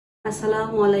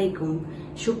আসসালামু আলাইকুম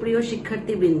সুপ্রিয়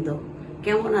শিক্ষার্থীবৃন্দ,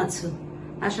 কেমন আছো?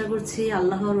 আশা করছি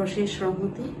আল্লাহর অশেষ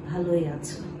রহমতে ভালোই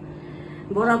আছো।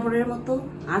 বরাবরের মতো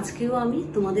আজকেও আমি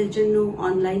তোমাদের জন্য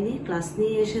অনলাইনে ক্লাস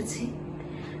নিয়ে এসেছি।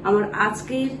 আমার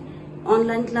আজকের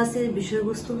অনলাইন ক্লাসের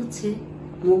বিষয়বস্তু হচ্ছে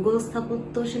মুঘল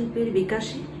স্থাপত্য শিল্পের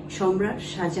বিকাশে সম্রাট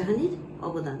শাহজাহানের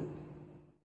অবদান।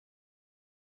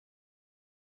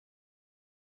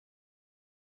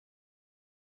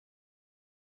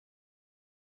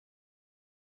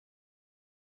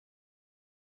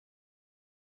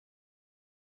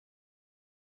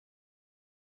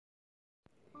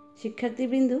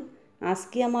 শিক্ষার্থীবৃন্দ,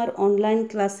 আজকে আমার অনলাইন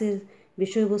ক্লাসের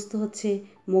বিষয়বস্তু হচ্ছে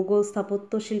মোগল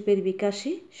স্থাপত্য শিল্পের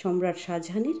বিকাশে সম্রাট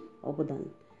শাহজাহানের অবদান।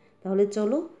 তাহলে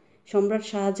চলো, সম্রাট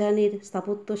শাহজাহানের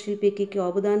স্থাপত্য শিল্পে কী কী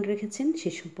অবদান রেখেছেন সে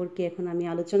সম্পর্কে এখন আমি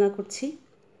আলোচনা করছি।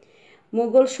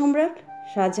 মোগল সম্রাট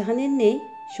শাহজাহানের নেই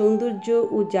সৌন্দর্য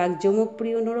ও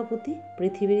জাঁকজমকপ্রিয় নরপতি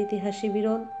পৃথিবীর ইতিহাসে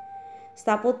বিরল।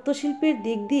 স্থাপত্য শিল্পের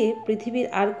দিক দিয়ে পৃথিবীর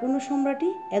আর কোনো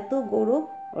সম্রাটই এত গৌরব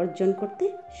অর্জন করতে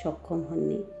সক্ষম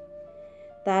হননি।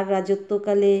 তার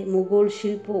রাজত্বকালে মুঘল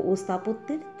শিল্প ও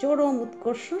স্থাপত্যের চরম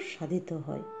উৎকর্ষ সাধিত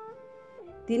হয়।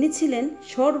 তিনি ছিলেন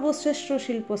সর্বশ্রেষ্ঠ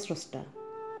শিল্পস্রষ্টা।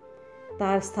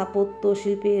 তার স্থাপত্য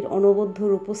শিল্পের অনবদ্য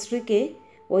রূপশ্রীকে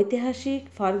ঐতিহাসিক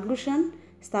ফার্গুসন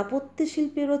স্থাপত্য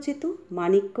শিল্পে রচিত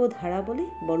মাণিক্য ধারা বলে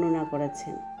বর্ণনা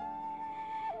করেছেন।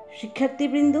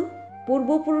 শিক্ষার্থীবৃন্দ,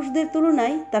 পূর্বপুরুষদের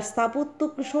তুলনায় তার স্থাপত্য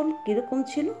কৌশল কীরকম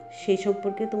ছিল সেই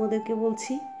সম্পর্কে তোমাদেরকে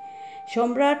বলছি।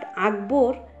 সম্রাট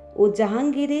আকবর ও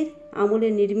জাহাঙ্গীরের আমলে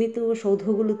নির্মিত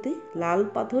সৌধগুলোতে লাল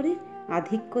পাথরের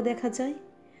আধিক্য দেখা যায়।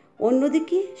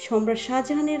 অন্যদিকে সম্রাট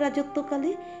শাহজাহানের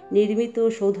রাজত্বকালে নির্মিত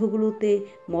সৌধগুলোতে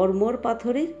মরমর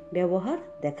পাথরের ব্যবহার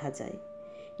দেখা যায়।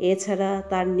 এছাড়া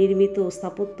তার নির্মিত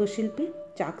স্থাপত্য শিল্পে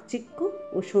চাকচিক্য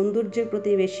ও সৌন্দর্যের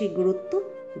প্রতি বেশি গুরুত্ব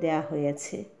দেওয়া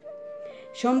হয়েছে।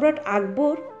 সম্রাট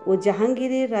আকবর ও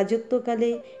জাহাঙ্গীরের রাজত্বকালে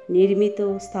নির্মিত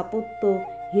স্থাপত্য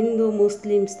হিন্দু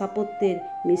মুসলিম স্থাপত্যের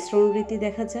মিশ্রণ রীতি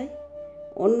দেখা যায়।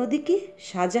 অন্যদিকে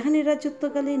শাহজাহানের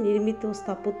রাজত্বকালে নির্মিত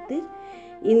স্থাপত্যের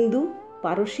ইন্দো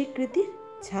পারসিক রীতির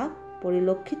ছাপ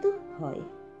পরিলক্ষিত হয়।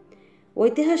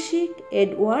 ঐতিহাসিক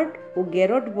এডওয়ার্ড ও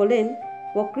গ্যারট বলেন,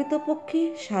 প্রকৃতপক্ষে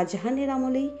শাহজাহানের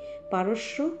আমলেই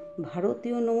পারস্য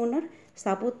ভারতীয় নমুনার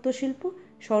স্থাপত্য শিল্প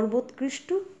সর্বোৎকৃষ্ট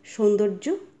সৌন্দর্য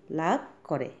লাভ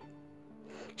করে।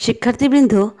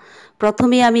 শিক্ষার্থীবৃন্দ,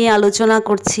 প্রথমে আমি আলোচনা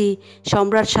করছি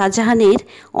সম্রাট শাহজাহানের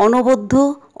অনবদ্য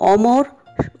অমর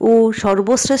ও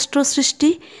সর্বশ্রেষ্ঠ সৃষ্টি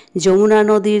যমুনা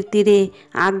নদীর তীরে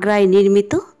আগ্রায়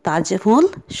নির্মিত তাজমহল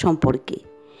সম্পর্কে।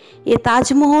 এ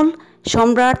তাজমহল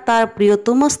সম্রাট তার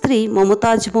প্রিয়তম স্ত্রী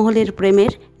মমতাজ মহলের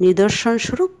প্রেমের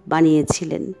নিদর্শনস্বরূপ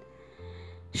বানিয়েছিলেন।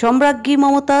 সম্রাজ্ঞী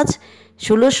মমতাজ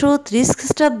 1630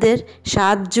 খ্রিস্টাব্দের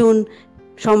 7 জুন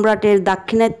সম্রাটের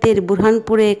দাক্ষিণাত্যের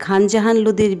বুরহানপুরে খানজাহান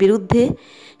লোদির বিরুদ্ধে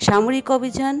সামরিক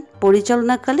অভিযান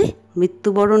পরিচালনাকালে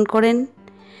মৃত্যুবরণ করেন।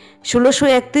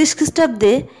 1631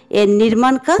 খ্রিস্টাব্দে এর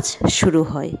নির্মাণ কাজ শুরু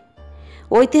হয়।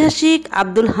 ঐতিহাসিক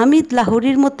আব্দুল হামিদ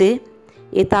লাহোরির মতে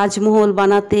এ তাজমহল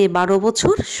বানাতে 12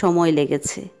 বছর সময়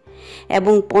লেগেছে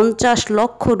এবং 50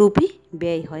 লক্ষ রুপি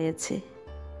ব্যয় হয়েছে।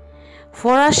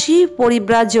 ফরাসি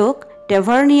পরিব্রাজক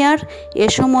টেভার্নিয়ার এ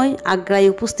সময় আগ্রায়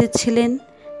উপস্থিত ছিলেন।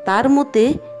 তার মতে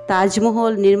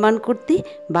তাজমহল নির্মাণ করতে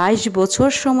 22 বছর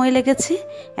সময় লেগেছে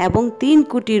এবং 3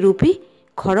 কোটি রুপি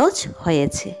খরচ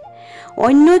হয়েছে।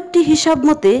 অন্য একটি হিসাব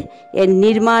মতে এর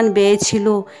নির্মাণ ব্যয় ছিল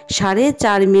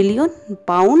 4.5 মিলিয়ন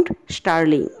পাউন্ড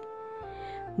স্টার্লিং।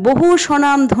 বহু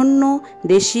স্বনামধন্য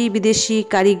দেশি বিদেশি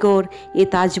কারিগর এ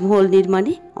তাজমহল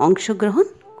নির্মাণে অংশগ্রহণ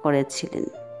করেছিলেন।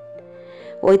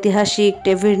 ঐতিহাসিক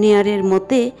টেভার্নিয়ারের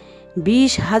মতে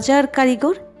 20,000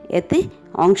 কারিগর এতে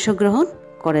অংশগ্রহণ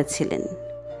করেছিলেন।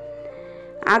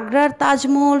 আগ্রার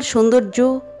তাজমহল সৌন্দর্য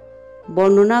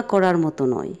বর্ণনা করার মতো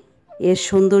নয়, এর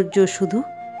সৌন্দর্য শুধু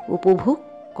উপভোগ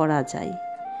করা যায়।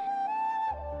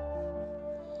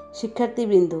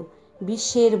 শিক্ষার্থীবৃন্দ,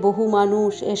 বিশ্বের বহু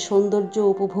মানুষ এর সৌন্দর্য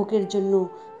উপভোগের জন্য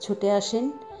ছুটে আসেন।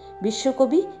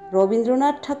 বিশ্বকবি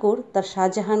রবীন্দ্রনাথ ঠাকুর তার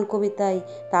শাহজাহান কবিতায়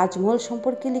তাজমহল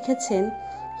সম্পর্কে লিখেছেন,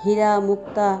 হীরা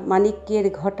মুক্তা মাণিক্যের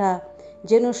ঘটা,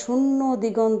 যেন শূন্য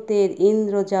দিগন্তের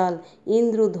ইন্দ্রজাল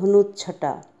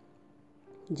ইন্দ্রধনুচ্ছটা।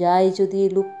 যাই যদি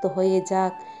লুপ্ত হয়ে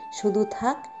যাক, শুধু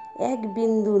থাক এক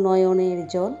বিন্দু নয়নের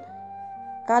জল,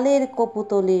 কালের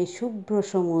কপোতলে শুভ্র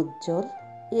সমুজ্জ্বল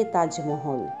এ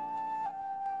তাজমহল।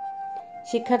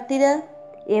 শিক্ষার্থীরা,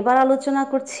 এবার আলোচনা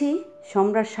করছি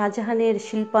সম্রাট শাহজাহানের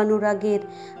শিল্পানুরাগের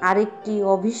আরেকটি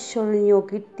অবিস্মরণীয়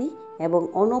কীর্তি এবং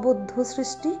অনবদ্য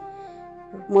সৃষ্টি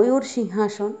ময়ূর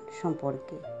সিংহাসন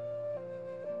সম্পর্কে।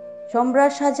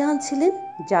 সম্রাট শাহজাহান ছিলেন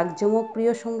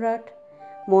জাঁকজমকপ্রিয় সম্রাট।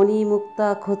 মণিমুক্তা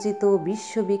খচিত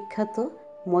বিশ্ববিখ্যাত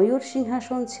ময়ূর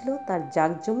সিংহাসন ছিল তার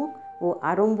জাঁকজমক ও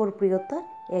আড়ম্বরপ্রিয়তার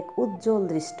এক উজ্জ্বল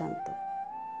দৃষ্টান্ত।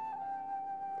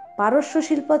 পারস্য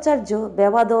শিল্পাচার্য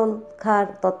বেবাদল খাঁর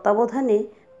তত্ত্বাবধানে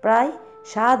প্রায়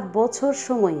 7 বছর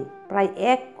সময়ে প্রায়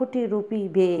 1 কোটি রুপি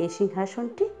ব্যয়ে এই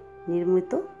সিংহাসনটি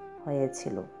নির্মিত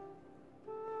হয়েছিল।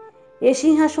 এই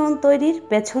সিংহাসন তৈরির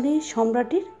পেছনে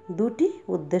সম্রাটের 2টি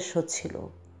উদ্দেশ্য ছিল।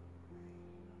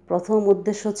 প্রথম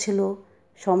উদ্দেশ্য ছিল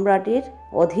সম্রাটের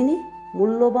অধীনে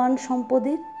মূল্যবান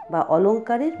সম্পদের বা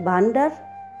অলঙ্কারের ভাণ্ডার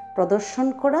প্রদর্শন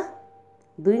করা।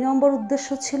 2 নম্বর উদ্দেশ্য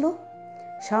ছিল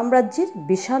সাম্রাজ্যের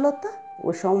বিশালতা ও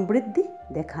সমৃদ্ধি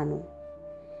দেখানো।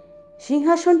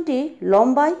 সিংহাসনটি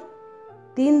লম্বায়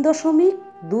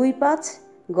 3.25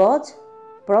 গজ,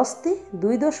 প্রস্থে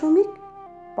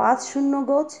 2.50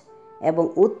 গজ এবং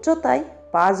উচ্চতায়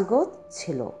 5 গজ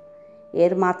ছিল।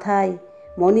 এর মাথায়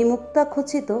মণিমুক্তা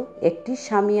খচিত একটি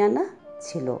শামিয়ানা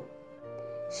ছিল।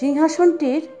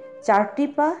 সিংহাসনটির 4টি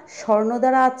পা স্বর্ণ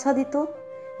দ্বারা আচ্ছাদিত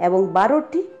এবং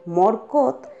 12টি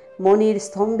মরকত মণির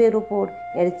স্তম্ভের উপর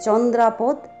এর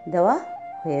চন্দ্রাপদ দেওয়া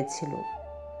হয়েছিল।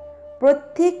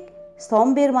 প্রত্যেক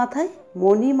স্তম্ভের মাথায়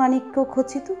মণিমাণিক্য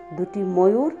খচিত 2টি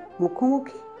ময়ূর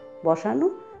মুখোমুখি বসানো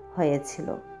হয়েছিল,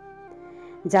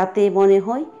 যাতে মনে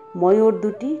হয় ময়ূর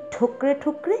 2টি ঠোকরে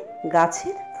ঠোকরে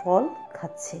গাছের ফল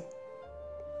খাচ্ছে।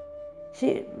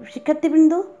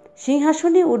 শিক্ষার্থীবৃন্দ,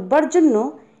 সিংহাসনে উঠবার জন্য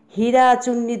হীরা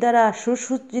চুন্নি দ্বারা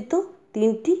সুসজ্জিত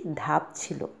 3টি ধাপ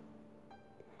ছিল।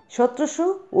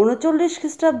 1739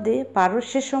 খ্রিস্টাব্দে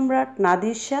পারস্যের সম্রাট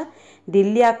নাদির শাহ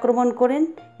দিল্লি আক্রমণ করেন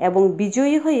এবং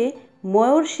বিজয়ী হয়ে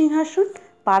ময়ূর সিংহাসন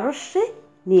পারস্যে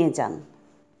নিয়ে যান।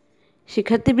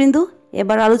 শিক্ষার্থীবৃন্দ,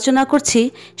 এবার আলোচনা করছি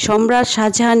সম্রাট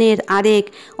শাহজাহানের আরেক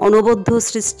অনবদ্য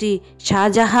সৃষ্টি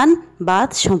শাহজাহানবাদ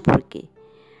সম্পর্কে।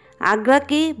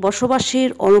 আগ্রাকে বসবাসের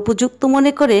অনুপযুক্ত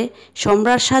মনে করে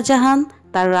সম্রাট শাহজাহান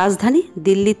তার রাজধানী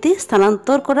দিল্লিতে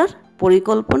স্থানান্তর করার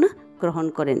পরিকল্পনা গ্রহণ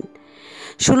করেন।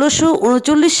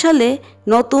 1639 সালে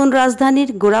নতুন রাজধানীর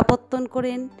গোড়াপত্তন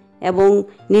করেন এবং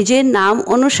নিজের নাম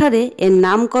অনুসারে এর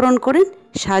নামকরণ করেন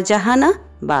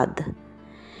শাহজাহানাবাদ।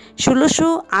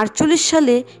 1648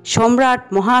 সালে সম্রাট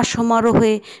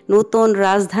মহাসমারোহে নতুন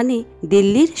রাজধানী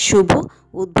দিল্লির শুভ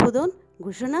উদ্বোধন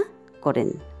ঘোষণা করেন।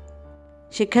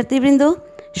 শিক্ষার্থীবৃন্দ,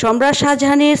 সম্রাট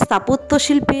শাহজাহানের স্থাপত্য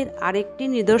শিল্পের আরেকটি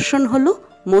নিদর্শন হল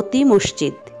মতি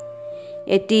মসজিদ।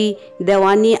 এটি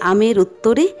দেওয়ানি আমের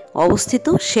উত্তরে অবস্থিত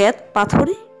শ্বেত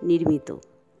পাথরে নির্মিত।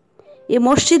 এ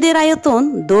মসজিদের আয়তন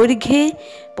দৈর্ঘ্যে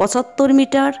 75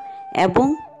 মিটার এবং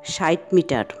 60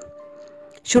 মিটার।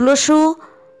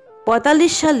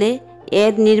 1645 সালে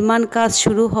এর নির্মাণ কাজ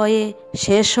শুরু হয়ে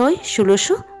শেষ হয়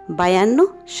 1652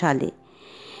 সালে।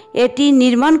 এটি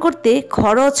নির্মাণ করতে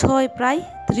খরচ হয় প্রায়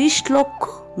 30 লক্ষ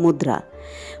মুদ্রা।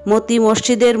 মতি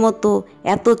মসজিদের মতো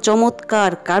এত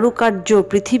চমৎকার কারুকার্য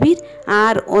পৃথিবীর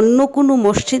আর অন্য কোনো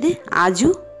মসজিদে আজও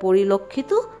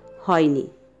পরিলক্ষিত হয়নি।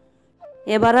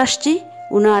 এবার আসছি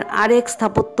উনার আরেক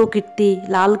স্থাপত্য কীর্তি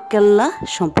লালকেল্লা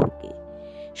সম্পর্কে।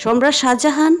 সম্রাট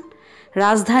শাহজাহান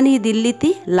রাজধানী দিল্লিতে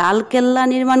লালকেল্লা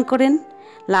নির্মাণ করেন।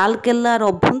 লালকেল্লার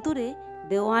অভ্যন্তরে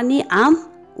দেওয়ানি আম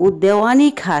ও দেওয়ানি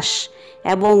খাস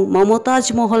এবং মমতাজ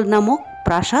মহল নামক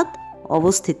প্রাসাদ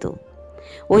অবস্থিত।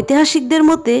 ঐতিহাসিকদের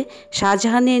মতে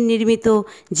শাহজাহানের নির্মিত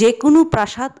যে কোনো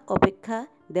প্রাসাদ অপেক্ষা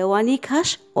দেওয়ানি খাস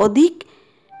অধিক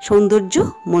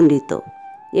সৌন্দর্যমণ্ডিত।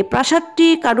 এ প্রাসাদটি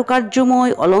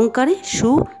কারুকার্যময় অলঙ্কারে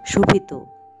সুশোভিত।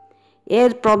 এর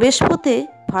প্রবেশপথে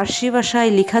ফার্সি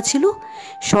ভাষায় লেখা ছিল,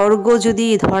 স্বর্গ যদি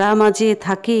ধরা মাঝে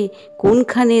থাকে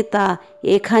কোনখানে তা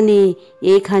এখানে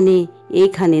এখানে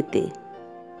এখানেতে।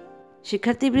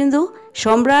 শিক্ষার্থীবৃন্দ,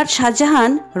 সম্রাট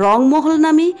শাহজাহান রংমহল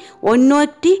নামে অন্য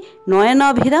একটি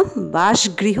নয়নাভিরাম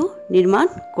বাসগৃহ নির্মাণ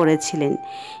করেছিলেন।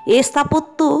 এ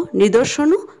স্থাপত্য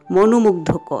নিদর্শনও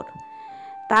মনোমুগ্ধকর।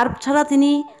 তাছাড়া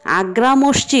তিনি আগ্রা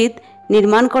মসজিদ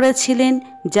নির্মাণ করেছিলেন,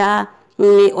 যা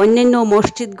অন্যান্য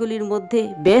মসজিদগুলির মধ্যে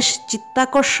বেশ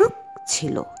চিত্তাকর্ষক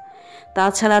ছিল।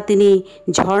 তাছাড়া তিনি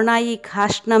ঝর্ণাই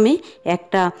খাস নামে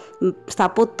একটা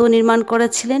স্থাপত্য নির্মাণ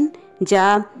করেছিলেন, যা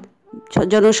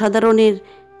জনসাধারণের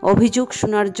অভিযোগ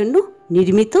শোনার জন্য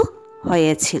নির্মিত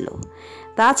হয়েছিল।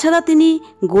 তাছাড়া তিনি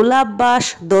গোলাপবাস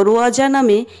দরওয়াজা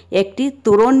নামে একটি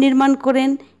তোরণ নির্মাণ করেন।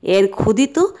 এর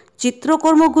খোদিত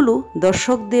চিত্রকর্মগুলো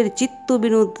দর্শকদের চিত্ত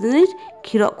বিনোদনের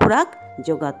খোরাক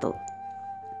জোগাত।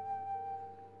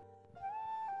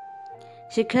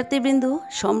 শিক্ষার্থীবৃন্দ,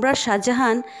 সম্রাট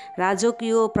শাহজাহান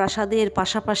রাজকীয় প্রাসাদের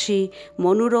পাশাপাশি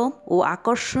মনোরম ও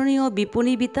আকর্ষণীয়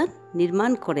বিপণী বিতান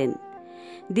নির্মাণ করেন।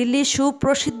 দিল্লির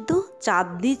সুপ্রসিদ্ধ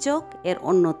চাঁদনি চক এর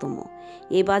অন্যতম।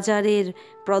 এ বাজারের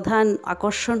প্রধান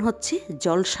আকর্ষণ হচ্ছে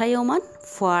জলসায়মান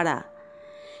ফোয়ারা।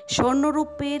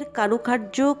 স্বর্ণরূপের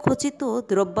কারুকার্য খচিত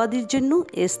দ্রব্যাদির জন্য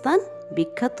এ স্থান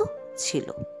বিখ্যাত ছিল।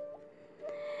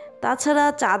 তাছাড়া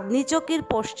চাঁদনী চকের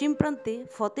পশ্চিম প্রান্তে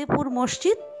ফতেপুর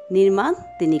মসজিদ নির্মাণ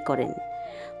তিনি করেন।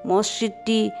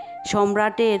 মসজিদটি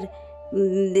সম্রাটের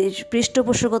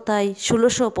পৃষ্ঠপোষকতায়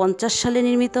 1650 সালে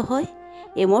নির্মিত হয়।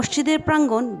 এ মসজিদের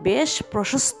প্রাঙ্গণ বেশ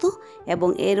প্রশস্ত এবং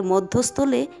এর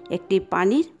মধ্যস্থলে একটি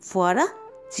পানির ফোয়ারা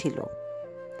ছিল।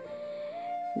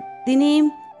 তিনি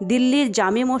দিল্লির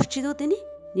জামে মসজিদও তিনি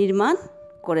নির্মাণ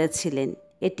করেছিলেন।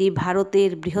 এটি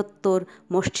ভারতের বৃহত্তর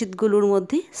মসজিদগুলোর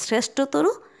মধ্যে শ্রেষ্ঠতর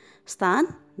স্থান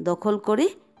দখল করে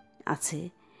আছে।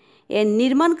 এর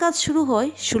নির্মাণ কাজ শুরু হয়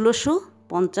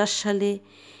 1650 সালে।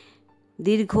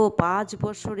 দীর্ঘ 5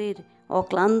 বছরের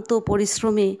অক্লান্ত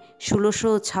পরিশ্রমে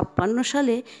 1656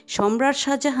 সালে সম্রাট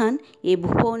শাহজাহান এ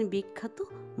ভুবন বিখ্যাত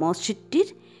মসজিদটির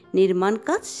নির্মাণ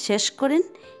কাজ শেষ করেন।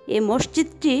 এ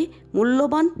মসজিদটি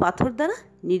মূল্যবান পাথর দ্বারা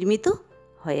নির্মিত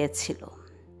হয়েছিল।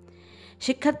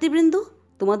 শিক্ষার্থীবৃন্দ,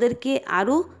 তোমাদেরকে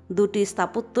আরও 2টি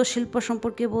স্থাপত্য শিল্প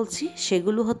সম্পর্কে বলছি।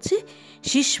 সেগুলো হচ্ছে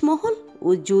শীষমহল ও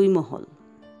জুঁইমহল।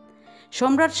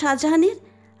 সম্রাট শাহজাহানের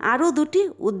আরও 2টি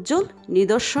উজ্জ্বল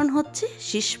নিদর্শন হচ্ছে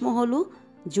শীষমহল ও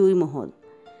জুঁইমহল।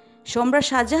 সম্রাট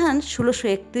শাহজাহান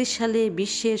 1631 সালে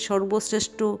বিশ্বের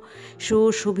সর্বশ্রেষ্ঠ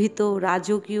সুশোভিত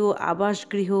রাজকীয়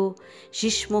আবাসগৃহ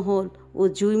শীষমহল ও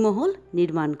জুঁইমহল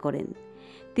নির্মাণ করেন।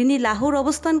 তিনি লাহোর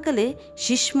অবস্থানকালে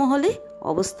শীষমহলে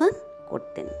অবস্থান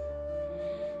করতেন।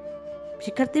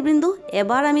 শিক্ষার্থীবৃন্দ,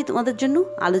 এবার আমি তোমাদের জন্য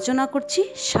আলোচনা করছি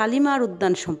শালিমার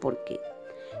উদ্যান সম্পর্কে।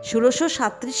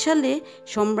 1637 সালে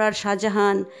সম্রাট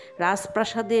শাহজাহান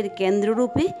রাজপ্রাসাদের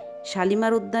কেন্দ্ররূপে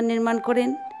শালিমার উদ্যান নির্মাণ করেন।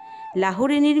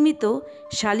 লাহোরে নির্মিত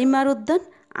শালিমার উদ্যান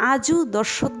আজও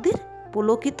দর্শকদের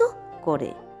পুলকিত করে।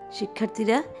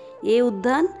 শিক্ষার্থীরা, এ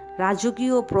উদ্যান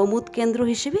রাজকীয় প্রমোদ কেন্দ্র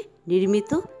হিসেবে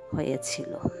নির্মিত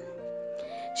হয়েছিল।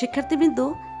 শিক্ষার্থীবৃন্দ,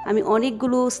 আমি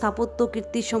অনেকগুলো স্থাপত্য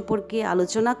কীর্তি সম্পর্কে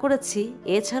আলোচনা করেছি।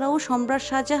 এছাড়াও সম্রাট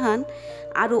শাহজাহান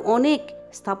আরও অনেক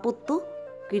স্থাপত্য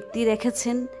কীর্তি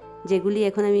রেখেছেন, যেগুলি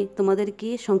এখন আমি তোমাদেরকে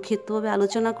সংক্ষিপ্তভাবে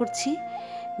আলোচনা করছি।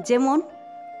 যেমন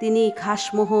তিনি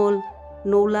খাসমহল,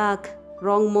 নৌলাখ,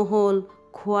 রংমহল,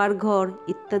 খোয়ারঘর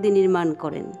ইত্যাদি নির্মাণ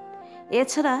করেন।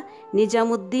 এছাড়া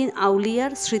নিজামুদ্দিন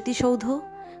আউলিয়ার স্মৃতিসৌধ,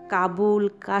 কাবুল,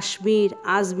 কাশ্মীর,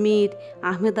 আজমির,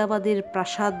 আহমেদাবাদের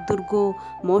প্রাসাদ, দুর্গ,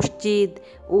 মসজিদ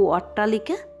ও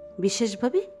অট্টালিকা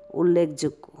বিশেষভাবে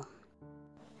উল্লেখযোগ্য।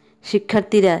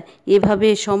 শিক্ষার্থীরা, এভাবে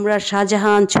সম্রাট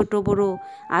শাহজাহান ছোট বড়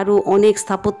আরও অনেক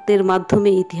স্থাপত্যের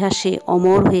মাধ্যমে ইতিহাসে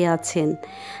অমর হয়ে আছেন।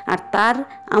 আর তার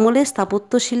আমলে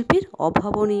স্থাপত্য শিল্পের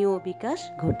অভাবনীয় বিকাশ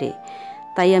ঘটে।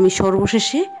 তাই আমি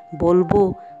সর্বশেষে বলবো,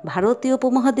 ভারতীয়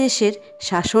উপমহাদেশের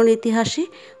শাসন ইতিহাসে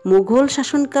মুঘল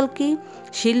শাসনকালকে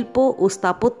শিল্প ও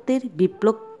স্থাপত্যের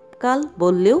বিপ্লবকাল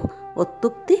বললেও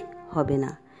অত্যুক্তি হবে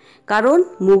না। কারণ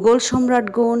মুঘল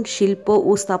সম্রাটগণ শিল্প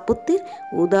ও স্থাপত্যের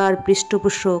উদার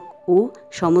পৃষ্ঠপোষক ও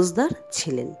সমজদার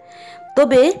ছিলেন।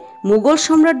 তবে মুঘল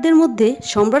সম্রাটদের মধ্যে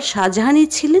সম্রাট শাহজাহানই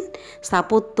ছিলেন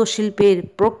স্থাপত্য শিল্পের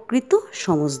প্রকৃত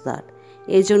সমজদার।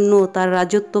 এজন্য তার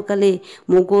রাজত্বকালে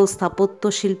মুঘল স্থাপত্য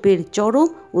শিল্পের চরম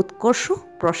উৎকর্ষ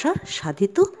প্রসার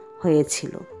সাধিত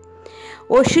হয়েছিল।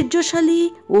 ঐশ্বর্যশালী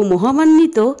ও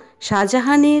মহামান্বিত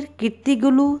শাহজাহানের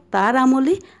কীর্তিগুলো তার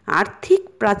আমলে আর্থিক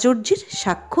প্রাচুর্যের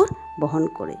স্বাক্ষর বহন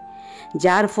করে,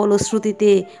 যার ফলশ্রুতিতে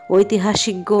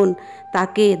ঐতিহাসিকগণ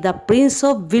তাকে the Prince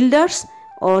of builders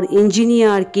or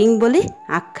engineer king বলে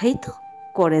আখ্যায়িত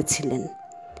করেছিলেন।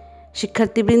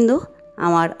 শিক্ষার্থীবৃন্দ,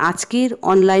 আমার আজকের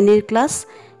অনলাইনের ক্লাস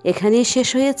এখানেই শেষ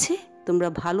হয়েছে। তোমরা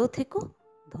ভালো থেকো।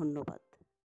 ধন্যবাদ।